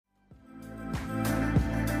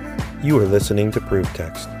You are listening to Proof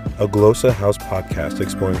Text, a Glossa House podcast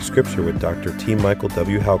exploring Scripture with Dr. T. Michael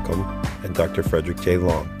W. Halcomb and Dr. Frederick J.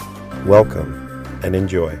 Long. Welcome and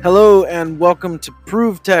enjoy. Hello and welcome to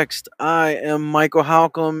Proof Text. I am Michael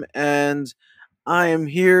Halcomb and I am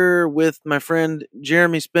here with my friend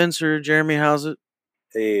Jeremy Spencer. Jeremy, how's it?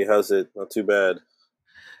 Hey, how's it? Not too bad.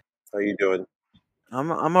 How you doing?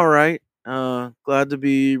 I'm all right. Glad to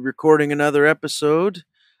be recording another episode.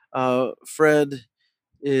 Fred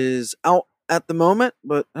is out at the moment,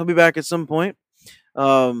 but he'll be back at some point.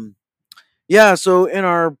 So in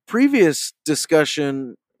our previous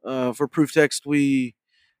discussion for Proof Text, we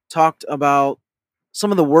talked about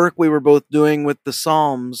some of the work we were both doing with the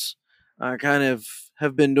Psalms. I kind of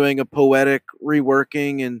have been doing a poetic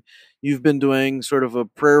reworking, and you've been doing sort of a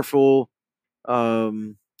prayerful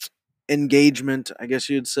engagement, I guess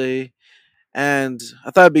you'd say. And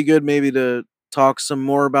I thought it'd be good maybe to talk some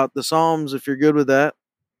more about the Psalms if you're good with that.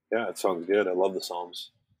 Yeah, it sounds good. I love the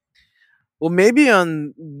Psalms. Well, maybe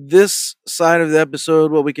on this side of the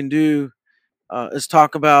episode, what we can do is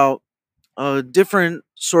talk about different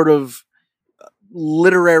sort of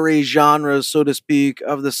literary genres, so to speak,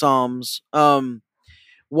 of the Psalms. One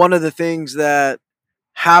of the things that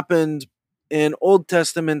happened in Old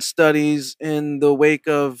Testament studies in the wake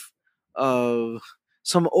of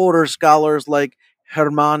some older scholars like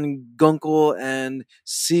Hermann Gunkel and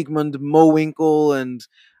Sigmund Mowinckel and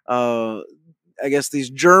I guess these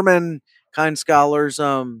German kind scholars,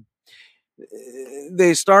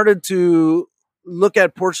 they started to look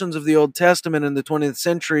at portions of the Old Testament in the 20th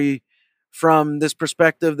century from this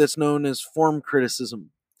perspective that's known as form criticism.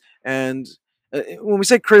 And when we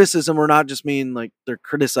say criticism, we're not just mean like they're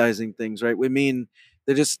criticizing things, right? We mean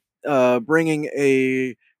they're just bringing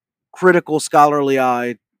a critical scholarly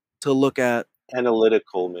eye to look at.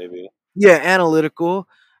 Analytical, maybe. Yeah, analytical.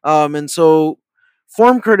 And so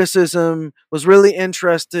form criticism was really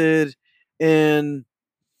interested in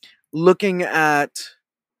looking at,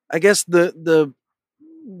 I guess, the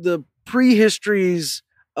prehistories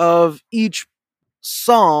of each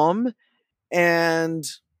psalm and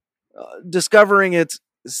discovering its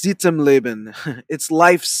Sittemleben, its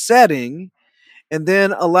life setting, and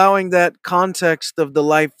then allowing that context of the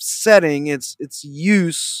life setting, its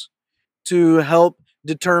use, to help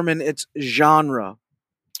determine its genre,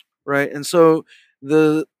 right? And so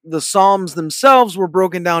the psalms themselves were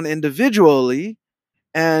broken down individually,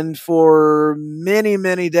 and for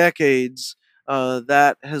many decades,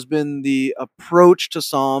 that has been the approach to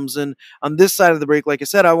Psalms. And on this side of the break, like I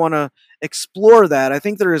said, I want to explore that. I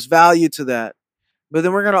think there is value to that. But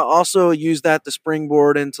then we're going to also use that to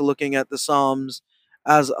springboard into looking at the Psalms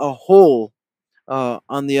as a whole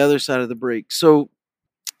on the other side of the break. So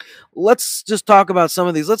let's just talk about some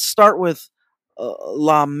of these. Let's start with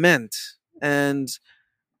Lament. And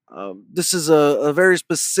this is a very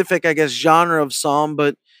specific, I guess, genre of Psalm,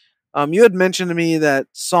 but you had mentioned to me that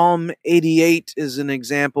Psalm 88 is an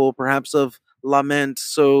example, perhaps, of lament.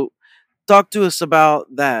 So, talk to us about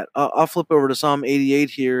that. I'll flip over to Psalm 88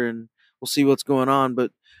 here, and we'll see what's going on. But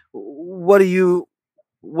what do you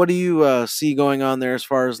see going on there as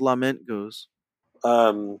far as lament goes?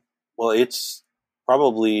 Well, it's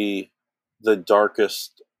probably the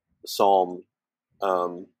darkest psalm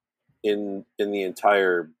in the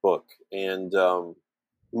entire book, and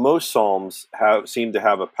most psalms seem to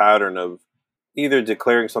have a pattern of either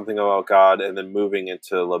declaring something about God and then moving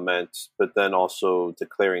into lament, but then also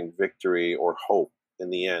declaring victory or hope in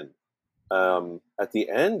the end. At the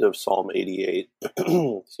end of Psalm 88,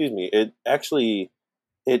 excuse me, it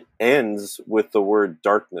ends with the word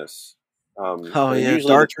darkness. Usually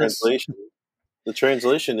Darkness. the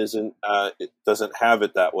translation isn't it doesn't have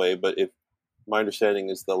it that way, but if my understanding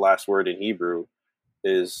is the last word in Hebrew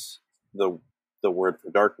is the word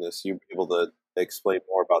for darkness. You'd be able to explain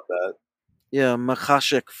more about that. Yeah,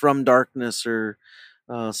 machashek, from darkness, or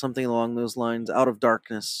something along those lines, out of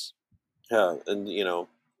darkness. Yeah, and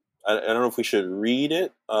I don't know if we should read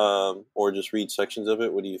it or just read sections of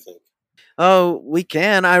it. What do you think? Oh, we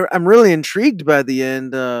can. I'm really intrigued by the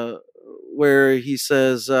end where he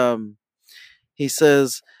says,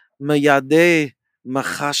 Mayade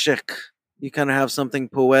machashek. You kind of have something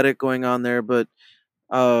poetic going on there, but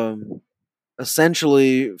um,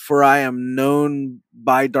 essentially, for I am known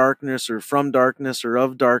by darkness or from darkness or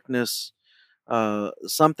of darkness,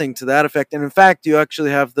 something to that effect. And in fact, you actually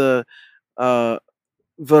have the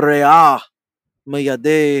V're'ah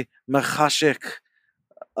mayade machashek,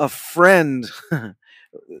 a friend.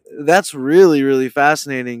 That's really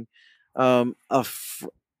fascinating. I'm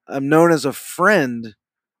known as a friend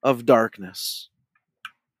of darkness.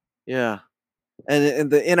 Yeah. and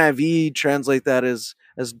the NIV translate that as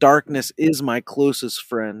darkness is my closest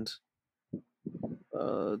friend.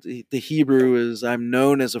 The Hebrew is I'm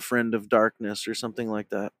known as a friend of darkness or something like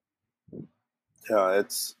that. Yeah,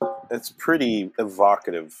 it's pretty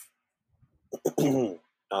evocative.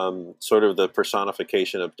 Sort of the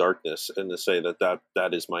personification of darkness, and to say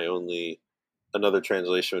that is my only. Another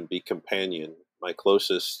translation would be companion, my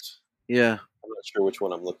closest. Yeah. I'm not sure which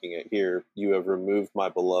one I'm looking at here. You have removed my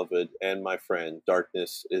beloved and my friend.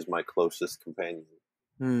 Darkness is my closest companion.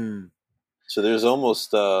 Hmm. So there's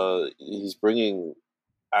almost he's bringing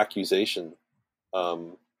accusation,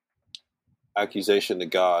 um, accusation to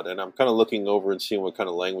God, and I'm kind of looking over and seeing what kind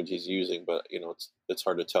of language he's using, but it's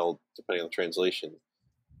hard to tell depending on the translation.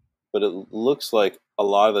 But it looks like a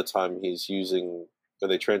lot of the time he's using, or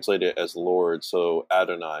they translate it as Lord, so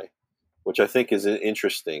Adonai, which I think is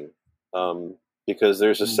interesting, because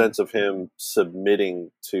there's a Hmm. sense of him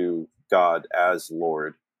submitting to God as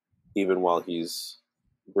Lord, even while he's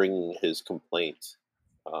bringing his complaint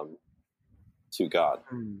um, to God.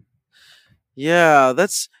 Hmm. Yeah,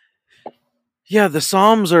 that's yeah. The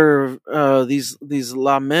Psalms are these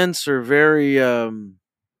laments are very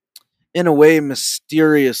in a way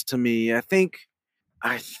mysterious to me. I think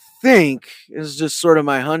is just sort of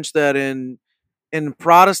my hunch that in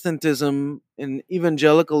Protestantism, in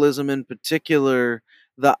evangelicalism in particular,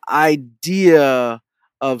 the idea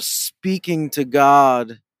of speaking to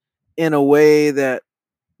God in a way that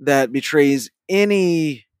betrays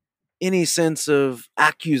any sense of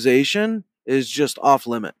accusation is just off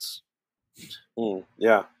limits.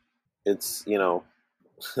 Yeah, it's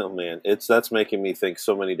oh man, it's that's making me think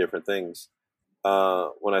so many different things.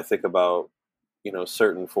 When I think about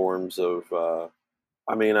certain forms of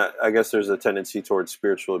I mean, I guess there's a tendency towards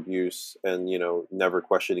spiritual abuse and, never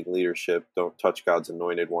questioning leadership. Don't touch God's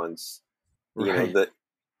anointed ones. Right. That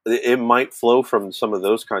it might flow from some of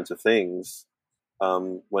those kinds of things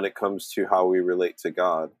when it comes to how we relate to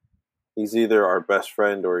God. He's either our best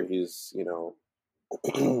friend or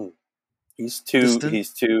Distant. he's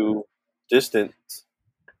too distant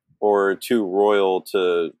or too royal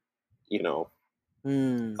to, you know,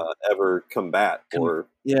 Hmm. ever combat Con- or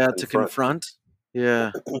yeah, to confront. confront.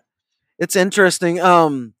 Yeah. It's interesting. I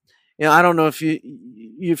don't know if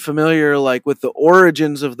you're familiar like with the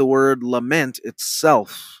origins of the word lament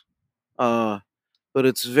itself. Uh, but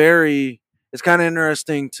it's kind of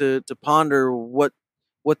interesting to ponder what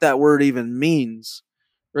that word even means,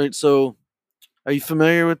 right? So, are you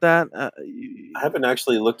familiar with that? I haven't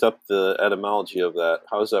actually looked up the etymology of that.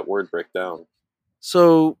 How does that word break down?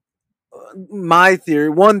 So, my theory,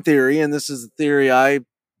 one theory, and this is the theory I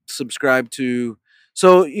subscribe to.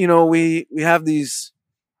 So, we have these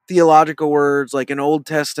theological words like an Old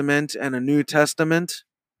Testament and a New Testament,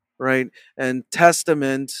 right? And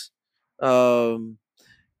testament um,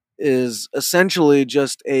 is essentially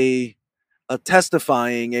just a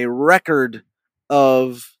testifying, a record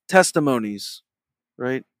of testimonies,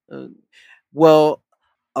 right? Well,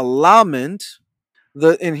 a lament,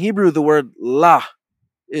 the in Hebrew the word la,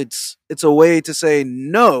 it's a way to say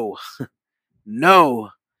no, no,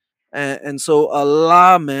 and so a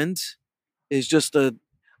lament is just a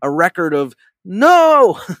record of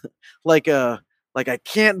no, like a like I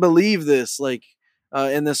can't believe this. Like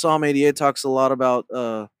in the Psalm 88 talks a lot about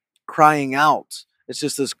crying out. It's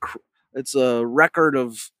just it's a record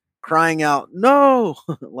of crying out no.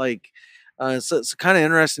 Like it's kind of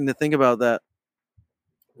interesting to think about that.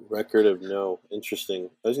 Record of no. Interesting.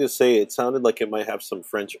 I was gonna say it sounded like it might have some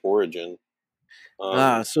French origin.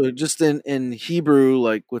 Um, So just in Hebrew,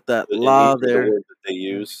 like with that in la Hebrew, the there. word that they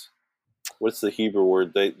use. What's the Hebrew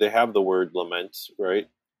word? They have the word lament, right?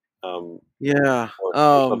 Um, Yeah.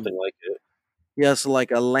 or something like it. Yes, like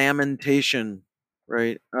a lamentation,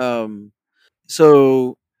 right?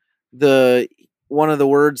 So the one of the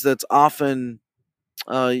words that's often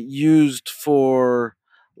used for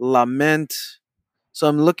lament. So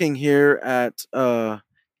I'm looking here at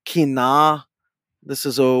kina. This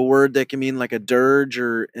is a word that can mean like a dirge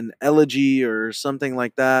or an elegy or something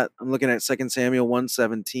like that. I'm looking at 2 Samuel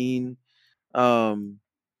 1:17. Um,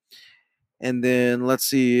 and then let's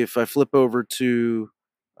see if I flip over to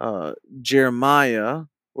uh, Jeremiah,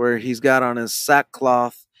 where he's got on his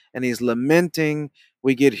sackcloth and he's lamenting.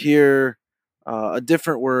 We get here a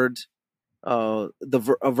different word, a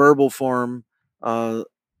verbal form, uh,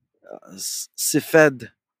 sifed,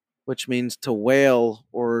 which means to wail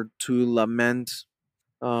or to lament.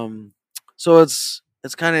 Um, so it's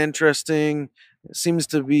kind of interesting. It seems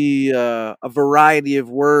to be a variety of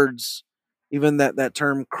words, even that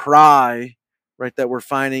term cry, right, that we're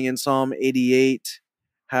finding in Psalm 88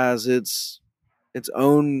 has its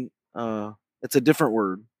own. It's a different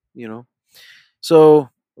word, you know. So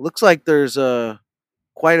it looks like there's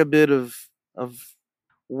quite a bit of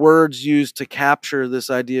words used to capture this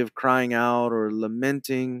idea of crying out or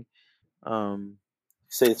lamenting. Um,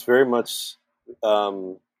 Say it's very much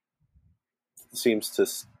um, seems to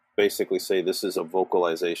basically say this is a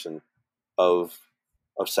vocalization of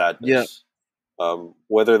yeah, sadness,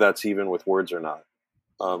 whether that's even with words or not.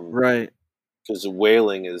 right. Because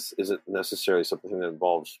wailing isn't necessarily something that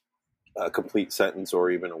involves a complete sentence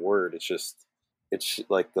or even a word. It's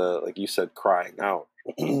like the like you said, crying out.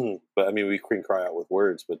 But I mean, we can cry out with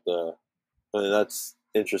words, but that's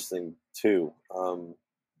interesting too.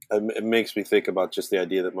 It makes me think about just the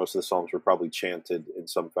idea that most of the psalms were probably chanted in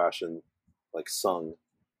some fashion, like sung,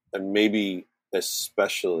 and maybe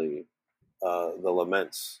especially the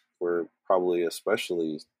laments were probably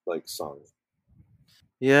especially like sung.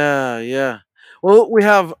 Yeah, yeah. Well, we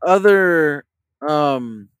have other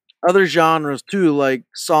genres too, like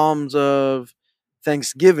psalms of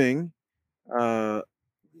Thanksgiving. Uh,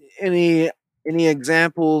 any any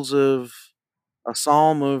examples of a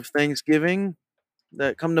psalm of Thanksgiving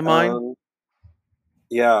that come to mind? Um,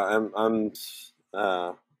 yeah,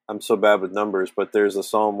 uh, I'm so bad with numbers, but there's a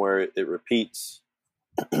psalm where it repeats,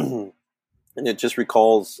 and it just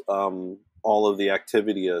recalls all of the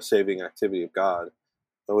activity, saving activity of God.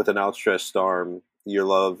 And with an outstretched arm, your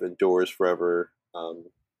love endures forever.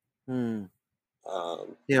 Hmm.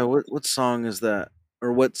 Um, Yeah, what song is that?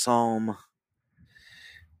 Or what psalm?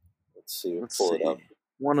 let's see, Let's pull it up. see.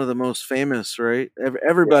 One of the most famous, right? Yeah,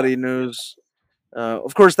 Everybody knows.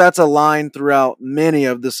 Of course, that's a line throughout many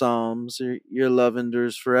of the psalms. Your love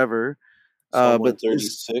endures forever. Psalm But is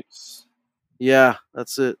 136. Yeah,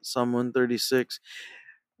 that's it. Psalm 136.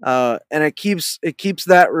 And it keeps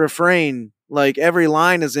that refrain, like every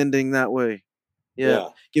line is ending that way. Yeah. Yeah,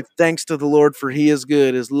 Give thanks to the Lord, for he is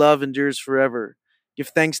good. His love endures forever. Give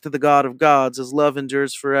thanks to the God of gods. His love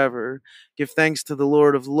endures forever. Give thanks to the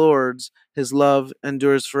Lord of lords. His love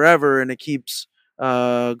endures forever. And it keeps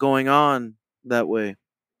going on that way.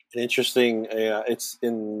 an interesting. It's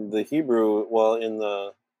in the Hebrew. Well, in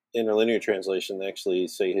the interlinear translation, they actually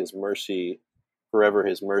say His mercy forever.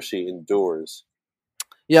 His mercy endures.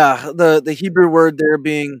 Yeah, the Hebrew word there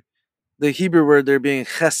being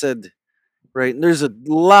chesed, right? And there's a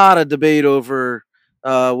lot of debate over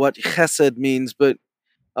what chesed means, but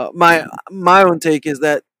my own take is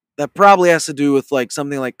that that probably has to do with like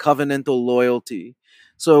something like covenantal loyalty.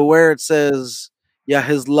 So where it says, yeah,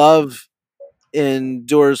 his love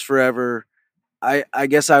endures forever, I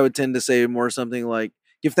guess I would tend to say more something like,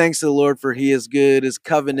 give thanks to the Lord for he is good, his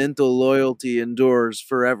covenantal loyalty endures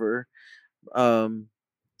forever. Um,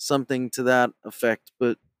 Something to that effect.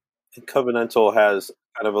 But And covenantal has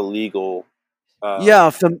kind of a legal. yeah,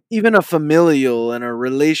 Um, even a familial and a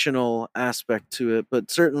relational aspect to it, but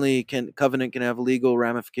certainly can covenant can have legal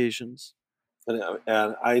ramifications.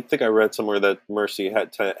 and I think I read somewhere that mercy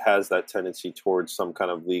has that tendency towards some kind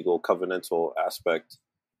of legal covenantal aspect,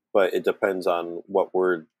 but it depends on what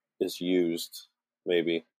word is used.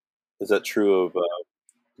 Maybe is that true of?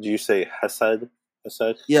 Do you say hesed?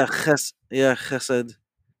 Hesed? Yeah, chesed.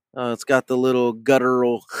 It's got the little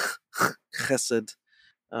guttural chesed,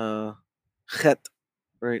 uh, chet,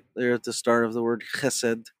 right there at the start of the word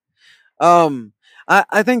chesed. Um,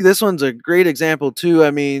 I think this one's a great example too.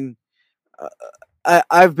 I mean, uh,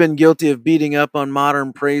 I've been guilty of beating up on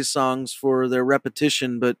modern praise songs for their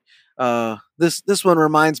repetition, but this one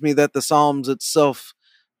reminds me that the Psalms itself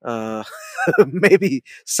uh, maybe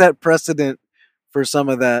set precedent for some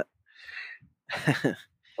of that.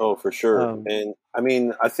 Oh, for sure. um, And I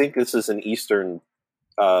mean, I think this is an Eastern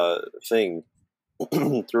thing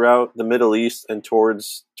throughout the Middle East and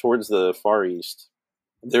towards the Far East.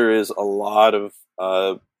 There is a lot of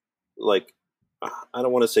like I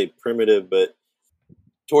don't want to say primitive, but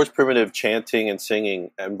towards primitive chanting and singing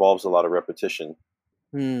involves a lot of repetition,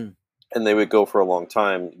 hmm, and they would go for a long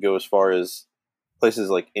time. Go as far as places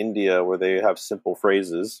like India where they have simple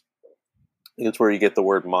phrases. It's where you get the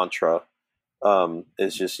word mantra.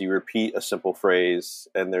 It's just you repeat a simple phrase,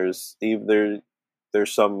 and there's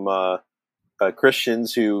some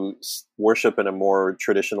Christians who worship in a more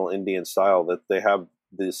traditional Indian style that they have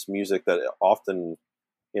this music that often,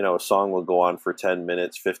 a song will go on for 10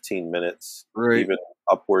 minutes, 15 minutes, right. even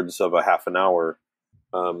upwards of a half an hour.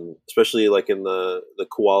 Especially like in the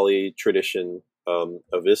Qawwali tradition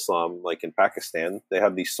of Islam, like in Pakistan, they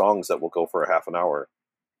have these songs that will go for a half an hour,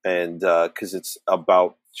 and because it's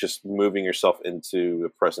about just moving yourself into the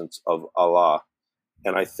presence of Allah.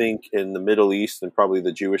 And I think in the Middle East and probably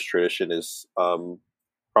the Jewish tradition is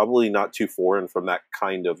probably not too foreign from that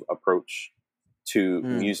kind of approach. to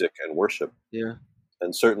Hmm. music and worship. Yeah.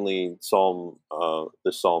 And certainly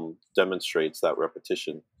this psalm demonstrates that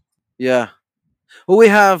repetition. Yeah. Well, we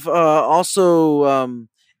have also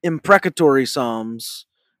imprecatory psalms.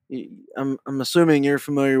 I'm assuming you're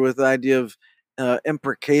familiar with the idea of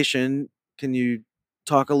imprecation. Can you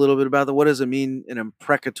talk a little bit about that? What does it mean, an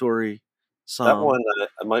imprecatory That psalm? one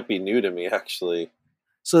might be new to me, actually.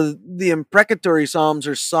 So the imprecatory psalms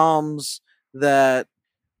are psalms that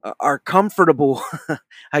are comfortable.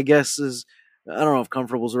 I guess is, I don't know if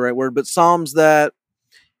comfortable is the right word, but psalms that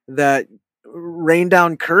rain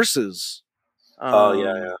down curses. Oh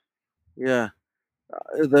yeah, Um, yeah.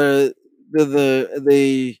 yeah,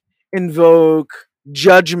 they invoke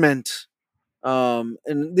judgment,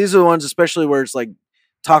 and these are the ones especially where it's like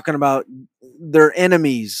talking about their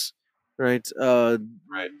enemies, right?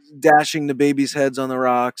 Right. Dashing the babies' heads on the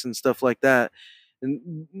rocks and stuff like that.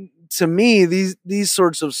 And to me, these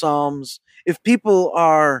sorts of psalms, if people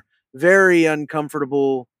are very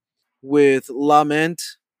uncomfortable with lament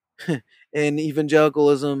and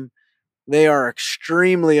evangelicalism, they are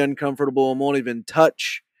extremely uncomfortable and won't even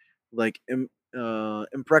touch like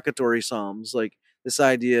imprecatory psalms, like this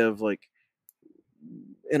idea of like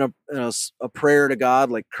in a prayer to God,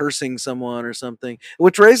 like cursing someone or something,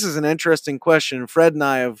 which raises an interesting question. Fred and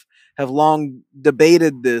I have long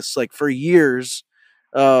debated this like for years.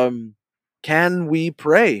 Um, can we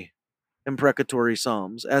pray imprecatory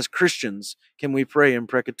psalms as Christians? Can we pray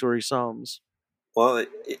imprecatory psalms? Well,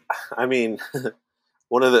 I mean,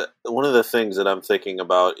 one of the things that I'm thinking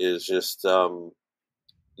about is just the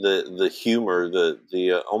humor,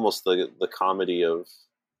 the almost the comedy of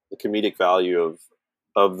the comedic value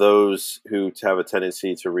of those who have a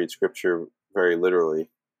tendency to read scripture very literally,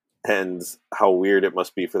 and how weird it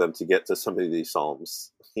must be for them to get to some of these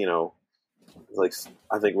psalms. Like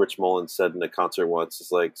I think Rich Mullins said in a concert once,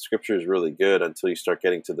 it's like scripture is really good until you start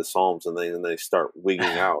getting to the psalms, and then they start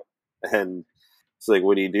wigging out. And it's like,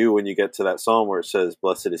 what do you do when you get to that psalm where it says,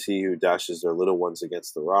 "Blessed is he who dashes their little ones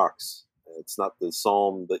against the rocks"? It's not the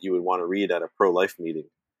psalm that you would want to read at a pro-life meeting.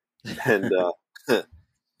 And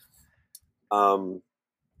um,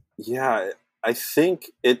 yeah, I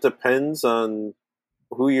think it depends on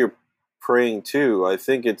who you're praying to. I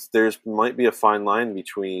think there's might be a fine line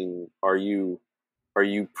between are you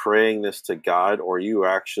praying this to God, or are you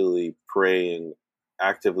actually praying,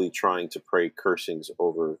 actively trying to pray cursings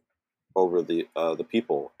over the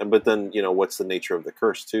people? And but then what's the nature of the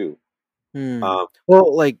curse too? Hmm. Um,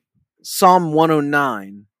 Well, like Psalm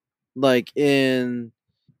 109, like in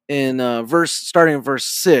verse starting in verse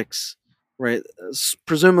 6, right?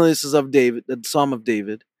 Presumably this is of David, the Psalm of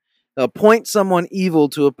David. Appoint someone evil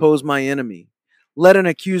to oppose my enemy. Let an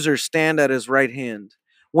accuser stand at his right hand.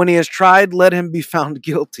 When he is tried, let him be found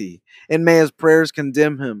guilty, and may his prayers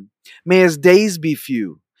condemn him. May his days be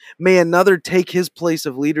few. May another take his place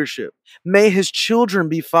of leadership. May his children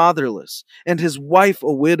be fatherless, and his wife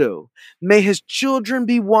a widow. May his children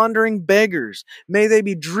be wandering beggars. May they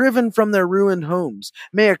be driven from their ruined homes.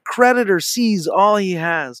 May a creditor seize all he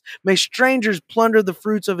has. May strangers plunder the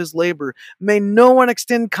fruits of his labor. May no one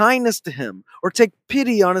extend kindness to him or take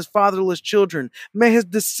pity on his fatherless children. May his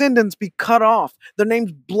descendants be cut off, their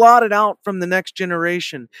names blotted out from the next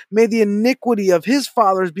generation. May the iniquity of his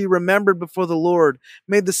fathers be remembered before the Lord.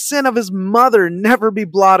 May the sin of his mother never be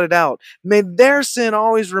blotted out. May their sin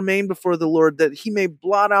always remain before the Lord, that he may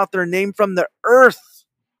blot out their name from the earth.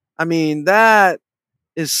 I mean, that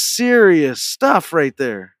is serious stuff right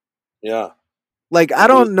there. yeah, Like, I it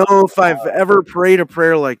goes don't know if I've ever prayed a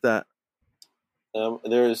prayer like that.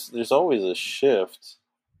 there's always a shift.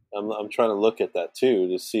 I'm trying to look at that too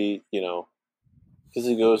to see, because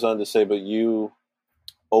he goes on to say, "But you,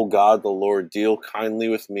 O God, the Lord, deal kindly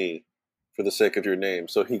with me for the sake of your name."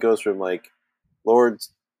 So he goes from like, "Lord,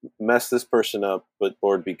 mess this person up, but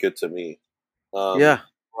Lord, be good to me." Yeah.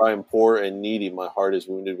 For I am poor and needy, my heart is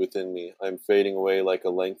wounded within me. I am fading away like a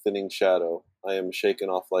lengthening shadow. I am shaken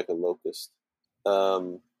off like a locust.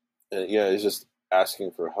 Um, and yeah, he's just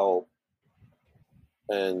asking for help,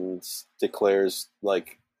 and declares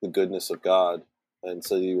like the goodness of God, and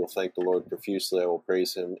so you will thank the Lord profusely. I will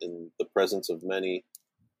praise him in the presence of many,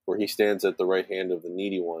 for he stands at the right hand of the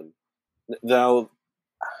needy one. Now,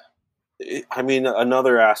 I mean,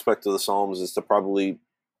 another aspect of the Psalms is to probably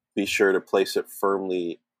be sure to place it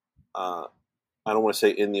firmly. Uh, I don't want to say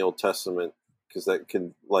in the Old Testament, because that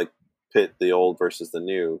can like pit the old versus the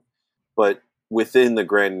new, but within the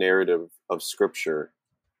grand narrative of Scripture.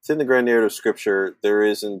 Within the grand narrative of Scripture, there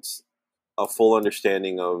isn't a full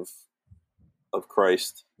understanding of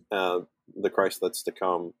Christ, the Christ that's to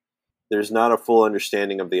come. There's not a full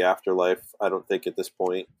understanding of the afterlife, I don't think, at this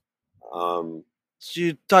point. So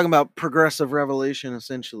you're talking about progressive revelation,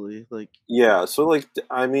 essentially, like. Yeah, so like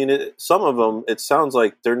I mean, some of them it sounds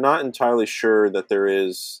like they're not entirely sure that there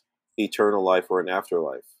is eternal life or an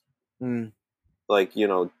afterlife. Mm, Like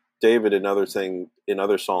David, another thing in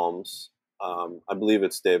other psalms, I believe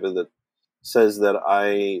it's David that says that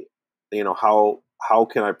how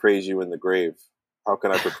can I praise you in the grave? How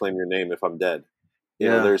can I proclaim your name if I'm dead?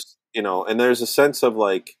 yeah. There's and there's a sense of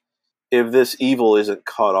like, if this evil isn't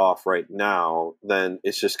cut off right now, then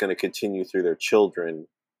it's just going to continue through their children,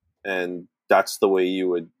 and that's the way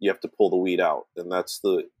you have to pull the weed out, and that's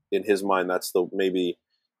the in his mind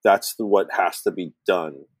what has to be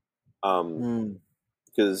done. Mm,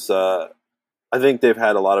 Because I think they've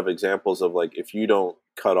had a lot of examples of like, if you don't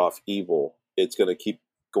cut off evil, it's going to keep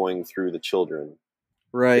going through the children. It's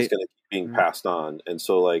right. going to keep being Mm, passed on, and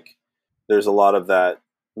so like there's a lot of that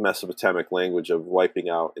Mesopotamic language of wiping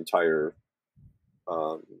out entire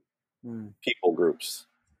um, mm. people groups.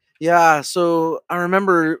 Yeah, so I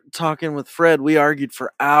remember talking with Fred. We argued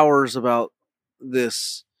for hours about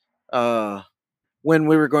this uh, when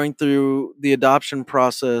we were going through the adoption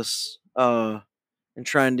process and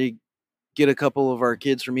trying to get a couple of our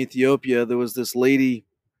kids from Ethiopia. There was this lady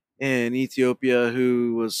in Ethiopia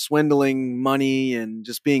who was swindling money and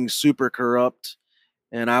just being super corrupt.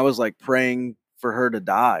 And I was like praying for her to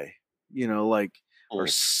die, like, or Mm.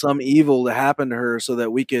 some evil to happen to her so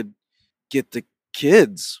that we could get the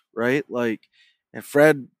kids, right? Like, and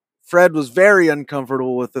Fred was very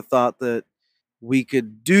uncomfortable with the thought that we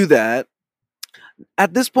could do that.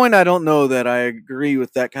 At this point, I don't know that I agree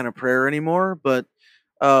with that kind of prayer anymore, but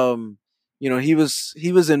um he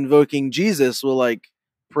was invoking Jesus, will like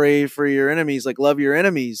pray for your enemies, like love your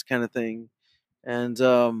enemies kind of thing. And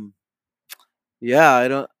yeah, I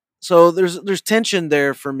don't so there's tension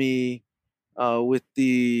there for me with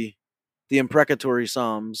the imprecatory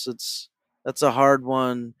psalms. That's a hard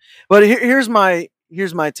one. But here's my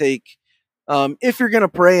take. If you're gonna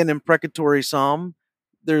pray an imprecatory psalm,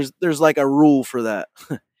 there's like a rule for that.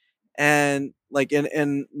 And like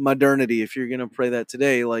in modernity, if you're gonna pray that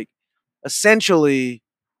today, like essentially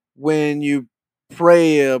when you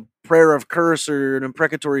pray a prayer of curse or an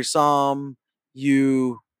imprecatory psalm,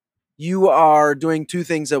 you you are doing two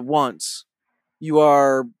things at once. You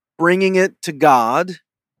are bringing it to God,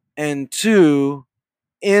 and two,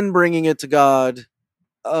 in bringing it to God,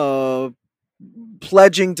 uh,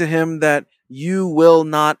 pledging to Him that you will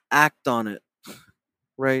not act on it,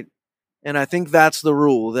 right? And I think that's the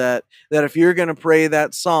rule, that if you're going to pray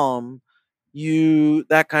that psalm,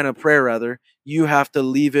 that kind of prayer rather, you have to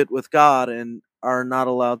leave it with God and are not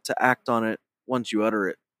allowed to act on it once you utter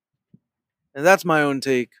it. And that's my own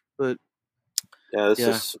take, but Yeah, this yeah.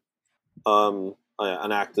 is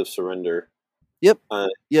an act of surrender. Yep. Uh,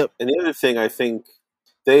 Yep. and the other thing, I think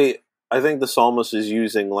the psalmist is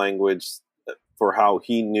using language for how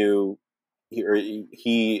he knew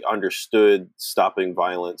he understood stopping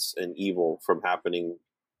violence and evil from happening.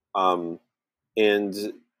 Um,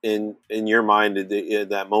 and in your mind, in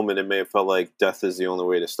that moment, it may have felt like death is the only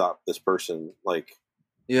way to stop this person.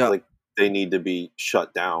 Yeah. Like they need to be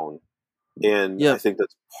shut down. And I Yep. think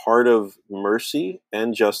that's part of mercy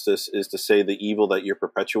and justice, is to say the evil that you're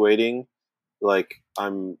perpetuating, like,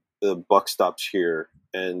 the buck stops here.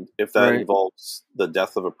 And if that Right. involves the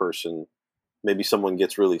death of a person, maybe someone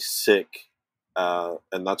gets really sick,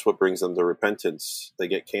 and that's what brings them to repentance. They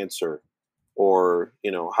get cancer, or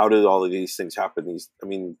how did all of these things happen?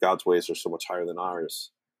 God's ways are so much higher than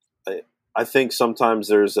ours. I, I think sometimes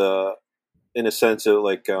there's in a sense, of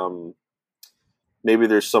like, maybe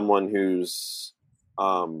there's someone who's,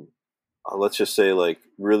 um, let's just say, like,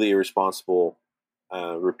 really irresponsible,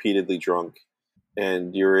 repeatedly drunk,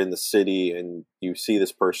 and you're in the city and you see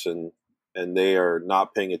this person and they are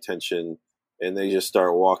not paying attention, and they just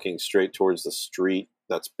start walking straight towards the street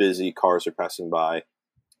that's busy, cars are passing by,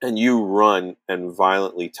 and you run and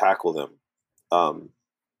violently tackle them. Um,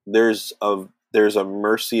 there's a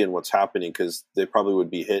mercy in what's happening, because they probably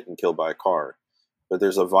would be hit and killed by a car, but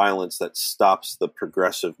there's a violence that stops the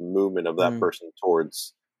progressive movement of that Mm, person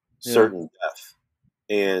towards yeah. certain death.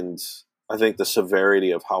 And I think the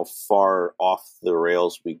severity of how far off the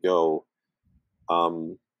rails we go,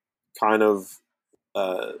 um, kind of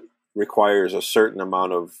uh, requires a certain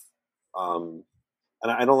amount of, um,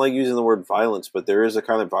 and I don't like using the word violence, but there is a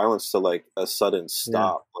kind of violence to, like, a sudden Yeah.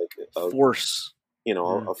 stop, like Force. Yeah.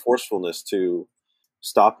 a forcefulness to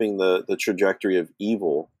stopping the trajectory of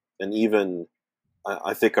evil. And even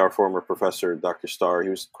I think our former professor, Dr. Starr, he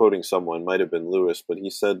was quoting someone, might have been Lewis, but he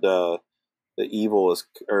said, the evil is,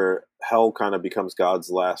 or hell kind of becomes God's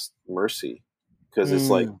last mercy, because it's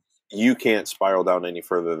like Mm, you can't spiral down any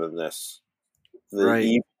further than this. The Right.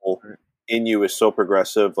 evil in you is so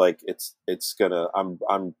progressive, like it's gonna.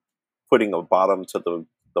 I'm putting a bottom to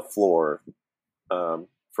the floor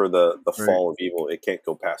for the fall of evil. It can't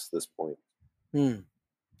go past this point.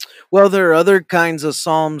 Well, there are other kinds of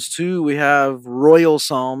psalms too. We have royal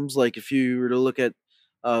psalms, like if you were to look at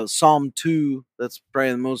Psalm 2, that's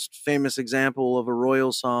probably the most famous example of a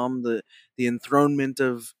royal psalm, the enthronement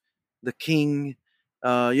of the king.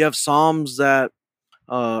 You have psalms that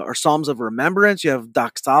are psalms of remembrance. You have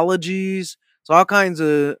doxologies. So all kinds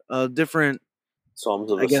of different,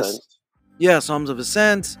 Psalms of I guess, Ascent. yeah, psalms of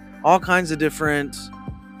ascent. All kinds of different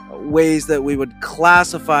ways that we would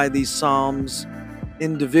classify these psalms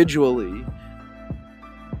individually.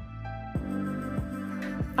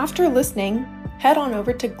 After listening, head on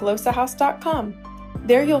over to glossahouse.com.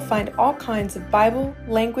 There you'll find all kinds of Bible,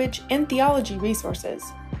 language, and theology resources.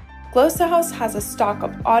 Glossa House has a stock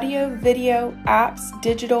of audio, video, apps,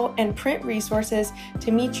 digital, and print resources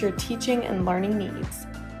to meet your teaching and learning needs.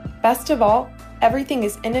 Best of all, everything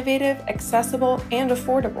is innovative, accessible, and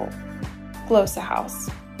affordable. Glossa House,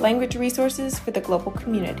 language resources for the global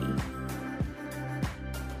community.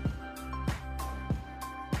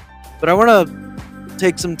 But I want to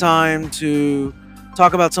take some time to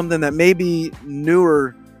talk about something that may be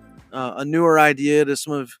newer, a newer idea to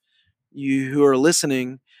some of you who are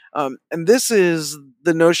listening. And this is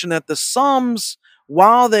the notion that the Psalms,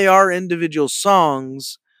 while they are individual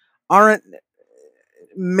songs, aren't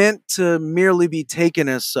meant to merely be taken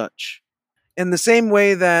as such. In the same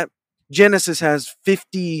way that Genesis has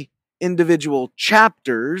 50 individual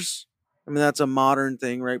chapters, I mean, that's a modern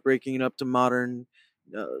thing, right? Breaking it up to modern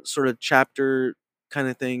sort of chapter kind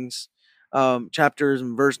of things, chapters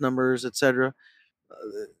and verse numbers, etc.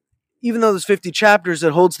 Even though there's 50 chapters,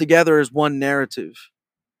 it holds together as one narrative.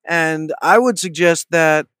 And I would suggest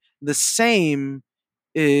that the same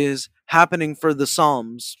is happening for the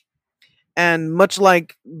Psalms. And much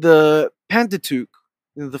like the Pentateuch,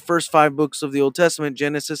 the first 5 books of the Old Testament,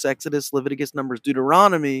 Genesis, Exodus, Leviticus, Numbers,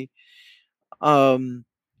 Deuteronomy, in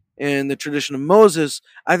the tradition of Moses,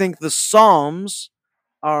 I think the Psalms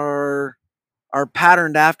are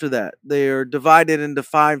patterned after that. They are divided into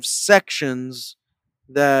 5 sections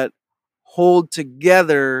that hold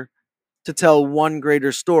together to tell one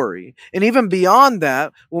greater story. And even beyond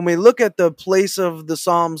that, when we look at the place of the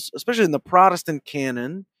Psalms, especially in the Protestant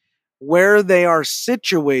canon, where they are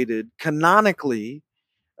situated canonically,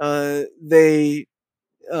 they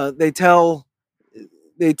tell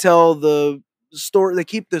the story. They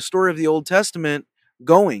keep the story of the Old Testament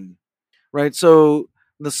going, right? So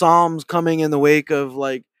the Psalms coming in the wake of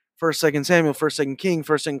like First, Second Samuel, First, Second King,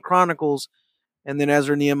 First, Second Chronicles, and then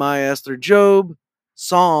Ezra, Nehemiah, Esther, Job,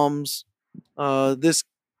 Psalms. This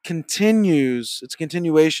continues. It's a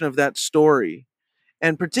continuation of that story,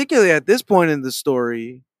 and particularly at this point in the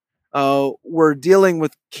story, we're dealing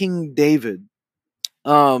with King David.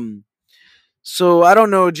 So I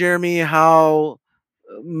don't know, Jeremy, how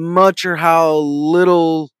much or how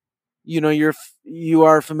little you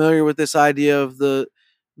are familiar with this idea of the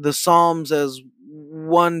Psalms as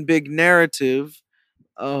one big narrative.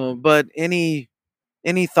 But any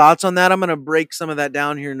thoughts on that? I'm going to break some of that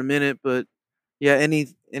down here in a minute, but yeah,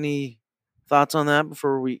 any thoughts on that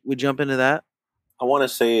before we jump into that? I want to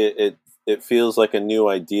say it feels like a new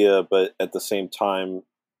idea, but at the same time,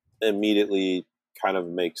 immediately kind of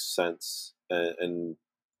makes sense. And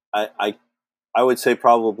I would say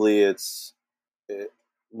probably it's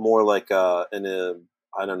more like I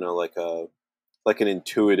don't know, like an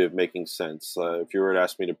intuitive making sense. If you were to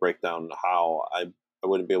ask me to break down how, I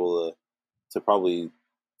wouldn't be able to probably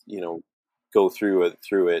go through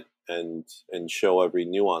it and show every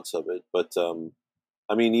nuance of it. But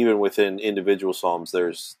I mean, even within individual psalms,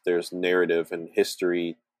 there's narrative and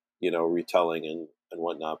history, retelling and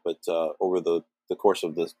whatnot. But over the course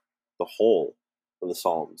of the whole of the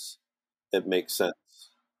psalms, it makes sense.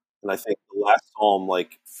 And I think the last psalm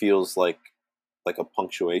feels like a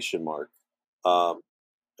punctuation mark.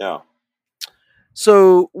 Yeah.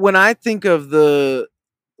 So when I think of the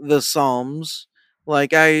Psalms,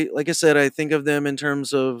 like I said, I think of them in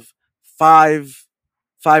terms of five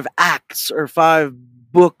acts or 5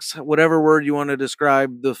 books, whatever word you want to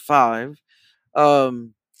describe the 5.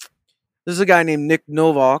 There's a guy named Nick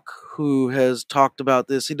Novak who has talked about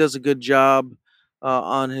this. He does a good job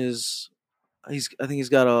on his. I think he's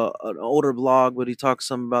got an older blog, but he talks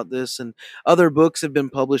some about this, and other books have been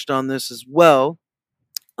published on this as well.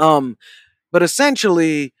 But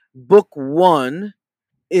essentially, book 1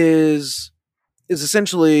 is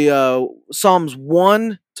essentially Psalms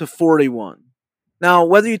 1 to 41. Now,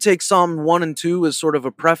 whether you take Psalm 1 and 2 as sort of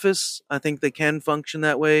a preface, I think they can function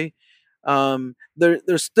that way.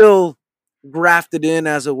 They're still grafted in,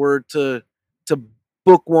 as it were, to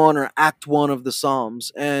book one or act one of the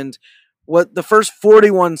Psalms. And what the first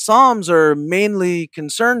 41 Psalms are mainly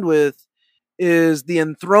concerned with is the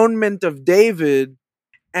enthronement of David,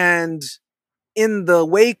 and in the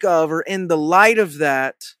wake of, or in the light of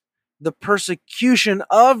that, the persecution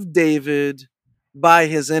of David by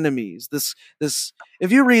his enemies. This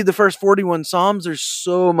if you read the first 41 Psalms, there's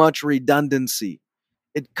so much redundancy.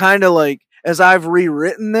 It kind of like, as I've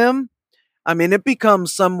rewritten them, I mean, it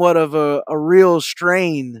becomes somewhat of a real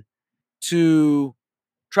strain to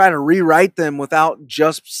try to rewrite them without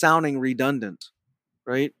just sounding redundant,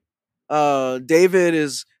 right? David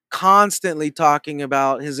is constantly talking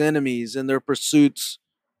about his enemies and their pursuits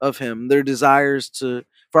of him, their desires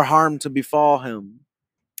for harm to befall him.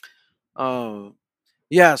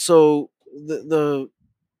 Yeah, so the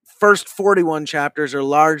first 41 chapters are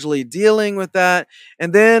largely dealing with that,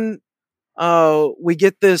 and then we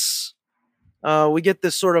get this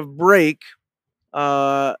sort of break,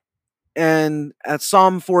 and at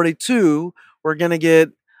Psalm 42 we're gonna get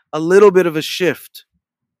a little bit of a shift,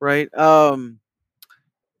 right? By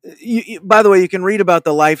the way, you can read about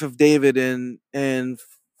the life of David in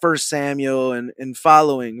First Samuel and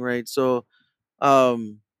following, right? So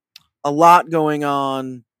a lot going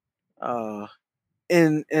on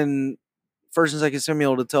in First and Second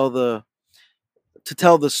Samuel to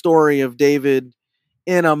tell the story of David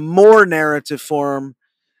in a more narrative form.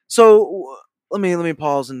 So let me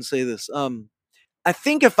pause and say this. I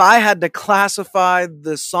think if I had to classify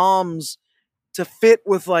the Psalms to fit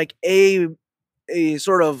with like a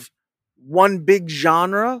sort of one big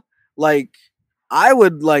genre, like I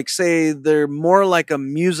would like say they're more like a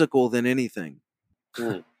musical than anything.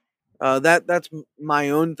 Mm. That's my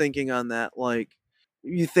own thinking on that. Like,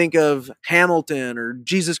 you think of Hamilton or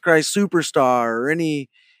Jesus Christ Superstar or any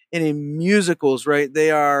musicals, right?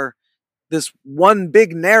 They are this one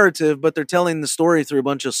big narrative, but they're telling the story through a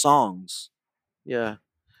bunch of songs. Yeah,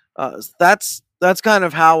 that's kind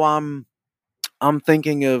of how I'm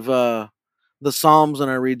thinking of the Psalms when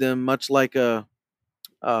I read them, much like a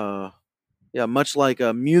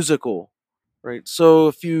musical, right? So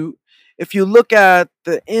if you look at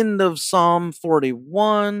the end of Psalm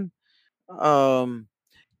 41,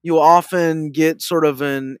 you'll often get sort of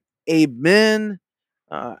an amen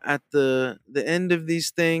at the end of these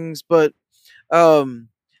things, but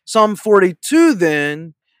Psalm 42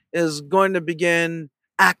 then is going to begin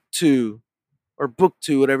Act 2 or Book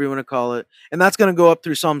 2, whatever you want to call it, and that's going to go up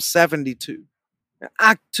through Psalm 72.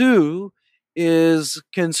 Act 2 is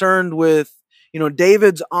concerned with,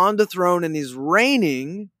 David's on the throne and he's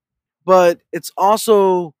reigning, but it's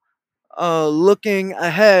also looking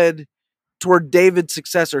ahead toward David's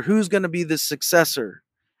successor. Who's going to be the successor?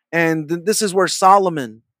 And this is where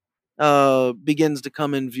Solomon begins to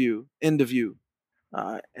come into view.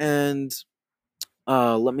 And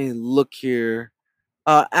let me look here.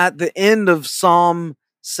 At the end of Psalm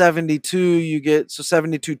 72, you get, so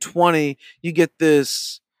 72:20, you get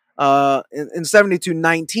this, in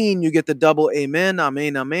 72:19, you get the double amen,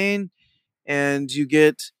 amen, amen. And you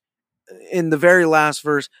get, in the very last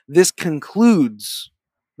verse, this concludes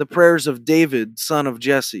the prayers of David, son of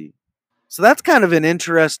Jesse. So that's kind of an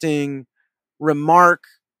interesting remark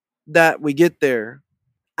that we get there.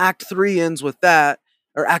 Act 3 ends with that,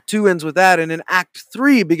 or Act 2 ends with that, and then Act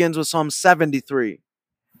 3 begins with Psalm 73.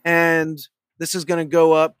 And this is going to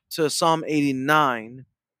go up to Psalm 89.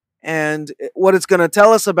 And what it's going to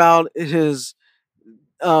tell us about is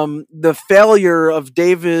the failure of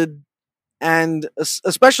David, and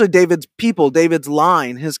especially David's people, David's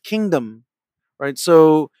line, his kingdom, right?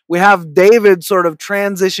 So we have David sort of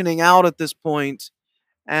transitioning out at this point,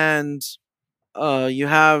 and you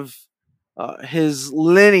have his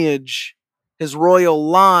lineage, his royal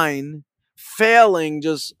line, failing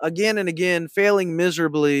just again and again, failing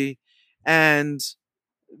miserably, and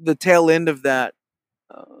the tail end of that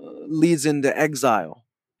leads into exile.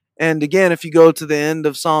 And again, if you go to the end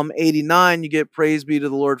of Psalm 89, you get praise be to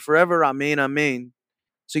the Lord forever, amen, amen.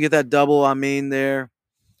 So you get that double amen there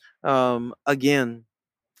again.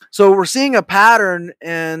 So we're seeing a pattern,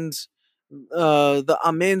 and the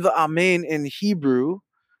amen in Hebrew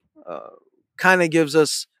kind of gives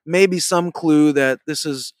us maybe some clue that this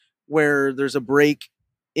is where there's a break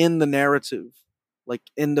in the narrative, like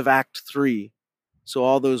end of Act 3. So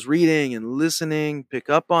all those reading and listening pick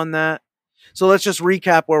up on that. So let's just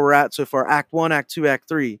recap where we're at so far. Act 1, Act 2, Act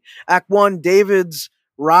 3. Act 1, David's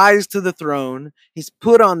rise to the throne. He's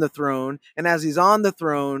put on the throne, and as he's on the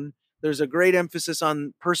throne, there's a great emphasis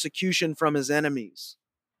on persecution from his enemies.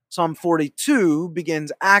 Psalm 42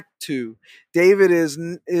 begins Act 2. David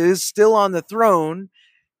is still on the throne,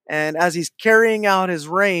 and as he's carrying out his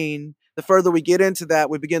reign, the further we get into that,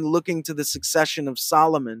 we begin looking to the succession of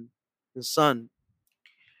Solomon, his son.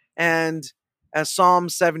 And as Psalm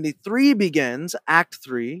 73 begins, Act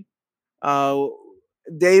 3,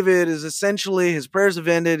 David is essentially, his prayers have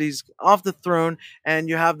ended, he's off the throne, and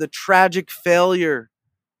you have the tragic failure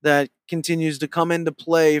that continues to come into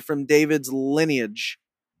play from David's lineage.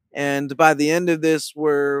 And by the end of this,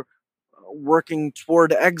 we're working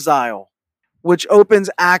toward exile, which opens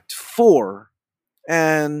Act 4.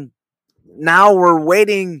 And now we're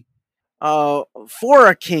waiting for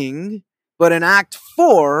a king, but in Act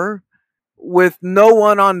 4, with no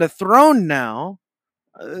one on the throne now,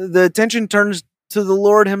 the attention turns to the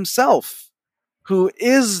Lord himself, who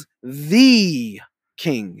is the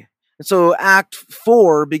king. And so Act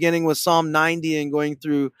 4, beginning with Psalm 90 and going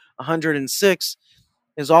through 106,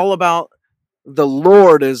 is all about the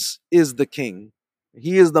Lord is the king.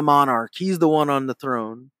 He is the monarch. He's the one on the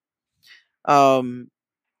throne. And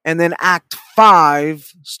then Act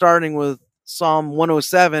 5, starting with Psalm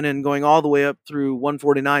 107 and going all the way up through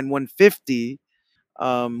 149, 150.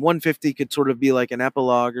 150 could sort of be like an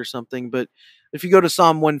epilogue or something. But if you go to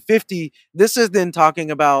Psalm 150, this is then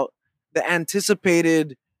talking about the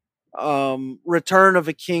anticipated return of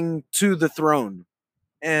a king to the throne.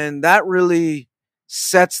 And that really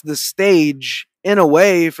sets the stage in a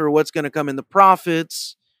way for what's going to come in the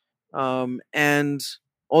prophets, and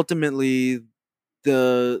ultimately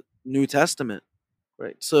the New Testament,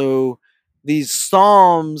 right? So these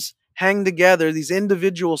psalms hang together, these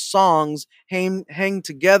individual songs hang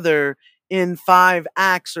together in 5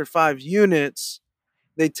 acts or 5 units.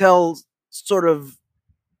 They tell sort of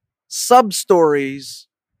sub-stories,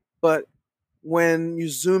 but when you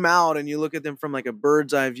zoom out and you look at them from like a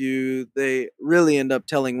bird's eye view, they really end up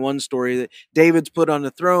telling one story. That David's put on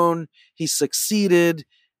the throne, he succeeded,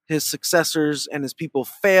 his successors and his people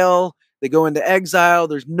fail, they go into exile,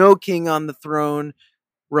 there's no king on the throne,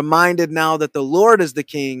 reminded now that the Lord is the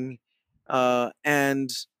king,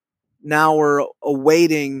 and now we're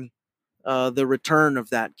awaiting the return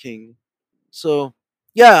of that king. So,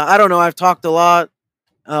 yeah, I don't know, I've talked a lot.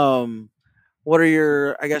 What are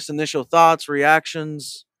your, I guess, initial thoughts,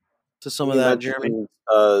 reactions to some of that, Jeremy?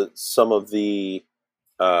 Some of the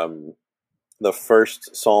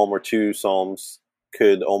first psalm or 2 psalms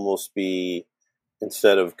could almost be,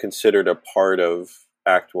 instead of considered a part of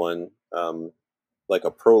Act 1, like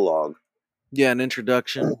a prologue. Yeah, an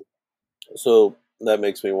introduction. So that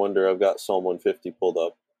makes me wonder. I've got Psalm 150 pulled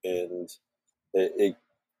up, and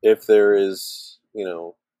if there is,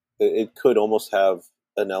 it could almost have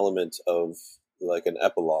an element of like an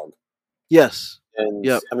epilogue. Yes. And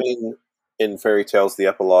I mean, in fairy tales, the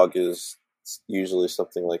epilogue is usually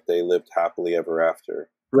something like they lived happily ever after.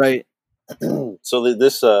 Right. So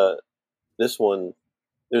this one,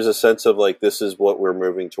 there's a sense of like, this is what we're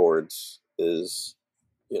moving towards. It's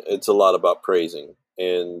a lot about praising.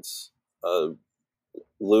 And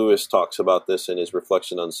Lewis talks about this in his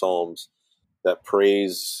reflection on Psalms, that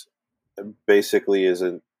praise basically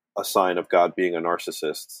isn't a sign of God being a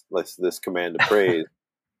narcissist. Like this command to praise,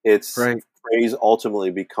 it's right. Praise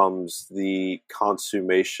ultimately becomes the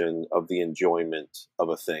consummation of the enjoyment of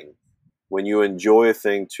a thing. When you enjoy a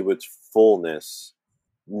thing to its fullness,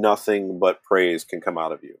 nothing but praise can come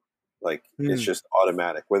out of you. Like it's just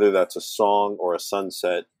automatic. Whether that's a song or a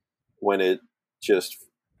sunset, when it just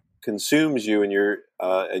consumes you and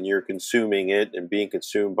you're consuming it and being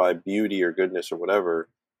consumed by beauty or goodness or whatever,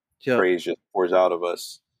 praise just pours out of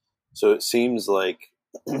us. So it seems like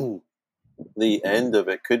the end of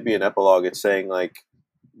it could be an epilogue. It's saying like,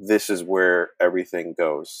 this is where everything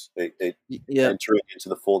goes. Entering into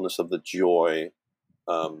the fullness of the joy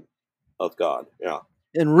of God. Yeah.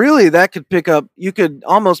 And really that could pick up, you could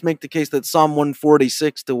almost make the case that Psalm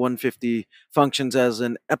 146 to 150 functions as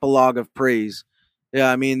an epilogue of praise. Yeah,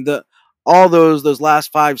 I mean, all those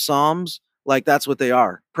last 5 Psalms, like that's what they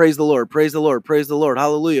are. Praise the Lord, praise the Lord, praise the Lord,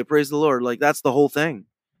 hallelujah, praise the Lord. Like that's the whole thing.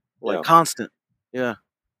 Like constant. Yeah.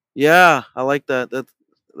 Yeah, I like that.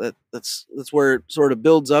 That's where it sort of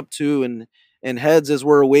builds up to and heads as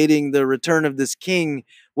we're awaiting the return of this king.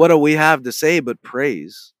 What do we have to say but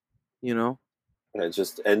praise? Yeah,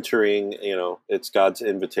 just entering, it's God's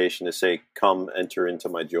invitation to say, come enter into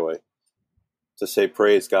my joy. To say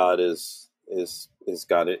praise God is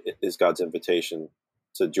God's invitation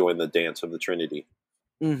to join the dance of the Trinity.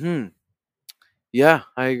 Mm-hmm. Yeah,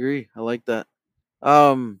 I agree. I like that.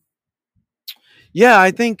 Yeah,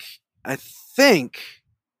 I think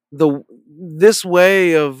the this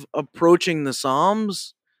way of approaching the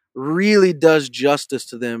Psalms really does justice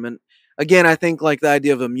to them. And again, I think like the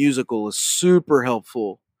idea of a musical is super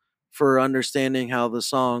helpful for understanding how the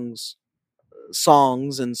songs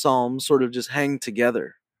and psalms sort of just hang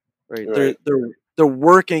together, right? Right. They're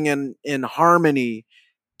working in harmony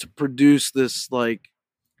to produce this like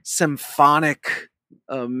symphonic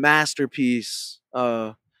masterpiece,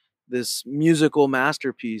 this musical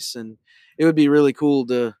masterpiece. And it would be really cool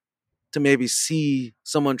to maybe see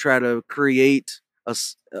someone try to create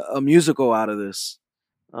a musical out of this.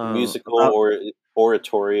 Musical About, or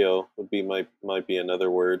oratorio would be might be another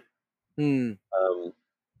word. hmm,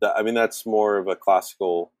 I mean, that's more of a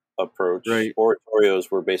classical approach. right. Oratorios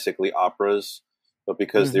were basically operas, but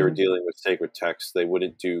because they were Hmm. dealing with sacred texts, they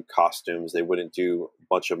wouldn't do costumes. They wouldn't do a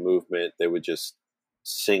bunch of movement. They would just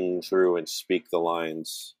sing through and speak the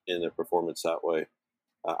lines in a performance that way,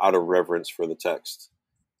 out of reverence for the text.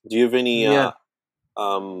 Do you have any? Yeah.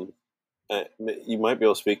 Um, you might be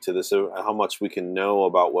able to speak to this. How much we can know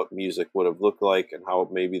about what music would have looked like and how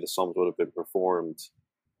maybe the Psalms would have been performed.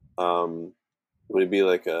 Um, would it be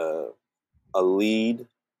like a lead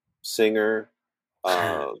singer,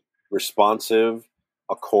 uh, responsive,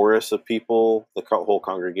 a chorus of people, the whole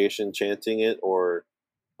congregation chanting it, or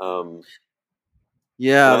um,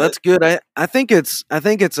 Yeah, and that's good. I think it's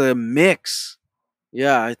a mix.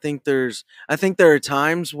 Yeah, I think there are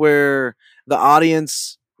times where the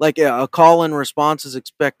audience like a call and response is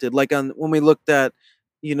expected. Like on when we looked at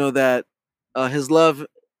that his love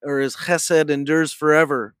or his chesed endures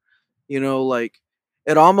forever. Like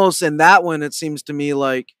it almost in that one it seems to me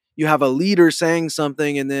like you have a leader saying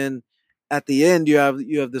something and then at the end you have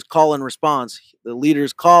this call and response. The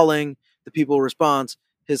leader's calling, the people response,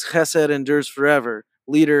 his chesed endures forever.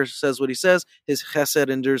 Leader says what he says, his chesed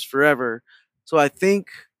endures forever. So I think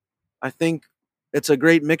it's a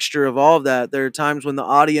great mixture of all of that. There are times when the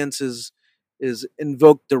audience is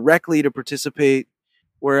invoked directly to participate,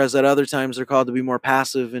 whereas at other times they're called to be more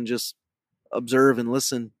passive and just observe and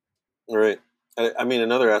listen. right. I mean,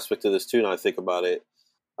 another aspect of this too. Now I think about it.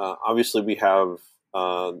 Obviously, we have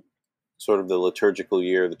uh, sort of the liturgical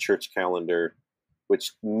year, the church calendar,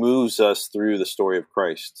 which moves us through the story of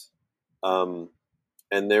Christ. Um,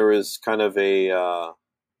 and there is kind of the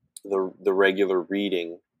regular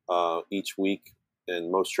reading each week,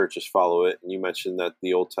 and most churches follow it. And you mentioned that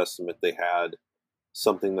the Old Testament they had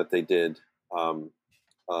something that they did,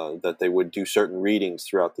 that they would do certain readings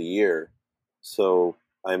throughout the year. So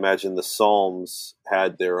I imagine the Psalms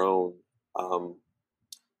had their own um,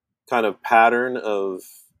 kind of pattern of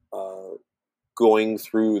uh, going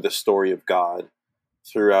through the story of God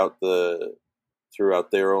throughout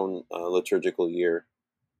throughout their own liturgical year,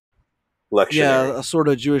 lectionary. Yeah, a sort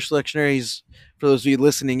of Jewish lectionary. For those of you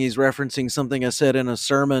listening, he's referencing something I said in a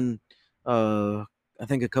sermon, uh, I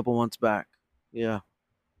think a couple months back. Yeah.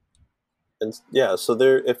 And yeah, so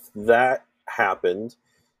there, if that happened,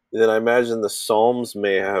 then I imagine the Psalms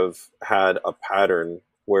may have had a pattern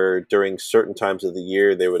where during certain times of the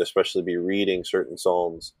year they would especially be reading certain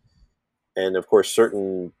Psalms, and of course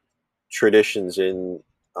certain traditions in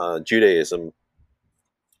Judaism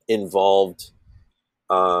involved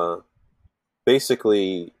uh,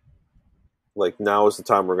 basically like now is the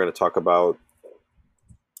time we're going to talk about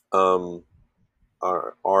um,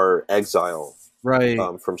 our exile Right.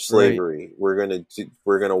 from Right. slavery. We're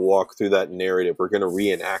gonna walk through that narrative. We're gonna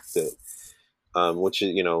reenact it, which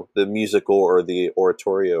is the musical or the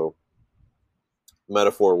oratorio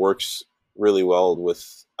metaphor works really well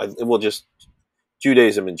with. Well, just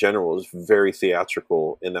Judaism in general is very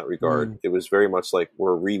theatrical in that regard. Mm, It was very much like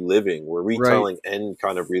we're right. retelling and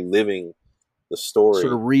kind of reliving the Sort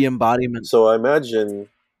story. of re-embodiment. So I imagine,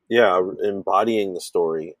 yeah, embodying the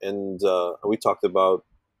story. And we talked about,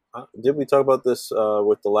 did we talk about this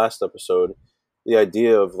with the last episode? The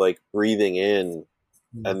idea of like breathing in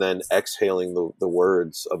Mm, and then exhaling the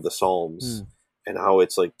words of the Psalms mm. and how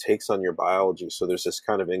it's like takes on your biology. So there's this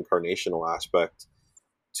kind of incarnational aspect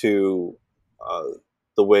to uh,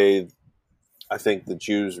 the way I think the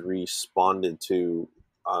Jews responded to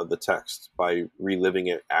the text by reliving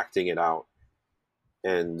it, acting it out.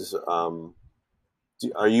 And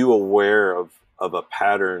are you aware of a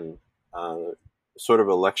pattern, sort of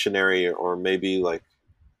a lectionary or maybe like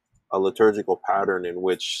a liturgical pattern in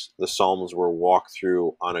which the Psalms were walked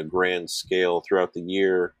through on a grand scale throughout the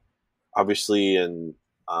year? Obviously, in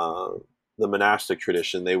uh, the monastic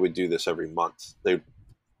tradition, they would do this every month. They'd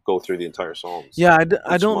go through the entire Psalms Yeah, I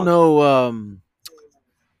each don't month. know.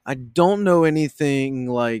 I don't know anything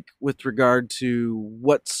like with regard to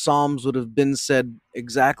what psalms would have been said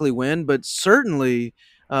exactly when, but certainly,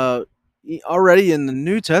 uh, already in the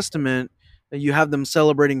New Testament, you have them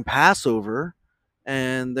celebrating Passover,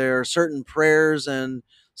 and there are certain prayers and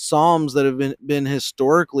psalms that have been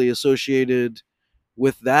historically associated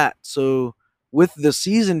with that. So with the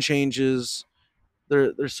season changes,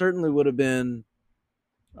 there certainly would have been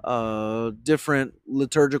different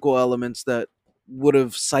liturgical elements that would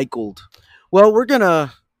have cycled. Well, we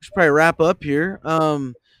should probably wrap up here.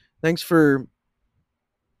 Thanks for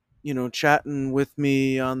chatting with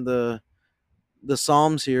me on the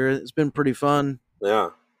Psalms here. It's been pretty fun. Yeah,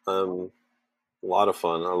 a lot of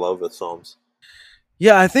fun. I love the Psalms.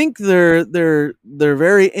 Yeah, I think they're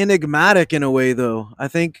very enigmatic in a way, though. I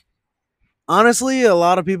think honestly, a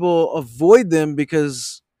lot of people avoid them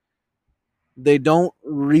because they don't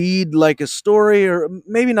read like a story, or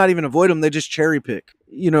maybe not even avoid them. They just cherry pick.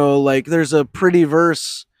 Like there's a pretty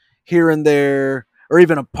verse here and there, or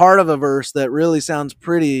even a part of a verse that really sounds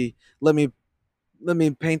pretty. Let me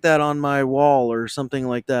paint that on my wall or something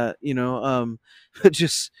like that.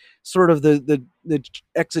 Just sort of the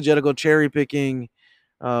exegetical cherry picking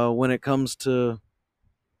when it comes to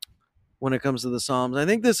the Psalms. I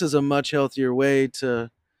think this is a much healthier way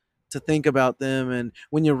to think about them, and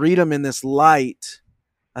when you read them in this light,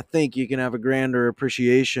 I think you can have a grander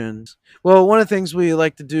appreciation. Well, one of the things we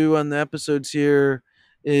like to do on the episodes here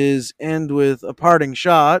is end with a parting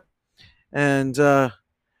shot, and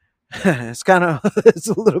it's it's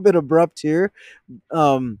a little bit abrupt here,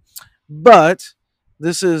 but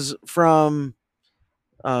this is from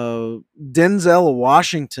Denzel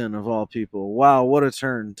Washington, of all people. Wow, what a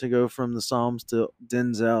turn to go from the Psalms to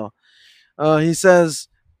Denzel. He says,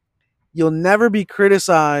 "You'll never be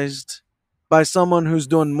criticized by someone who's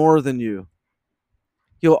doing more than you.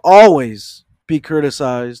 You'll always be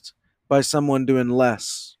criticized by someone doing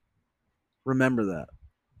less. Remember that."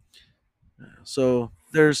 So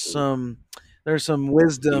there's some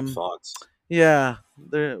wisdom. Deep thoughts. Yeah,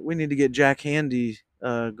 we need to get Jack Handy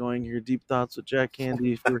going here. Deep thoughts with Jack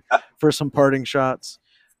Handy for some parting shots.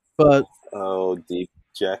 But deep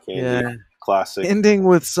Jack Handy, yeah, classic. Ending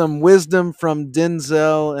with some wisdom from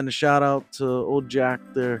Denzel, and a shout out to old Jack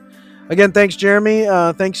there. Again, thanks, Jeremy.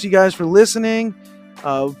 Thanks you guys for listening.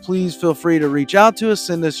 Please feel free to reach out to us.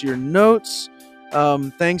 Send us your notes.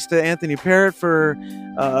 Thanks to Anthony Parrott for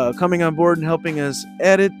coming on board and helping us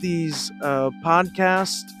edit these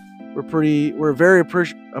podcasts. We're very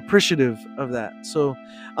appreciative of that. So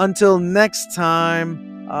until next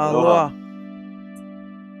time, aloha.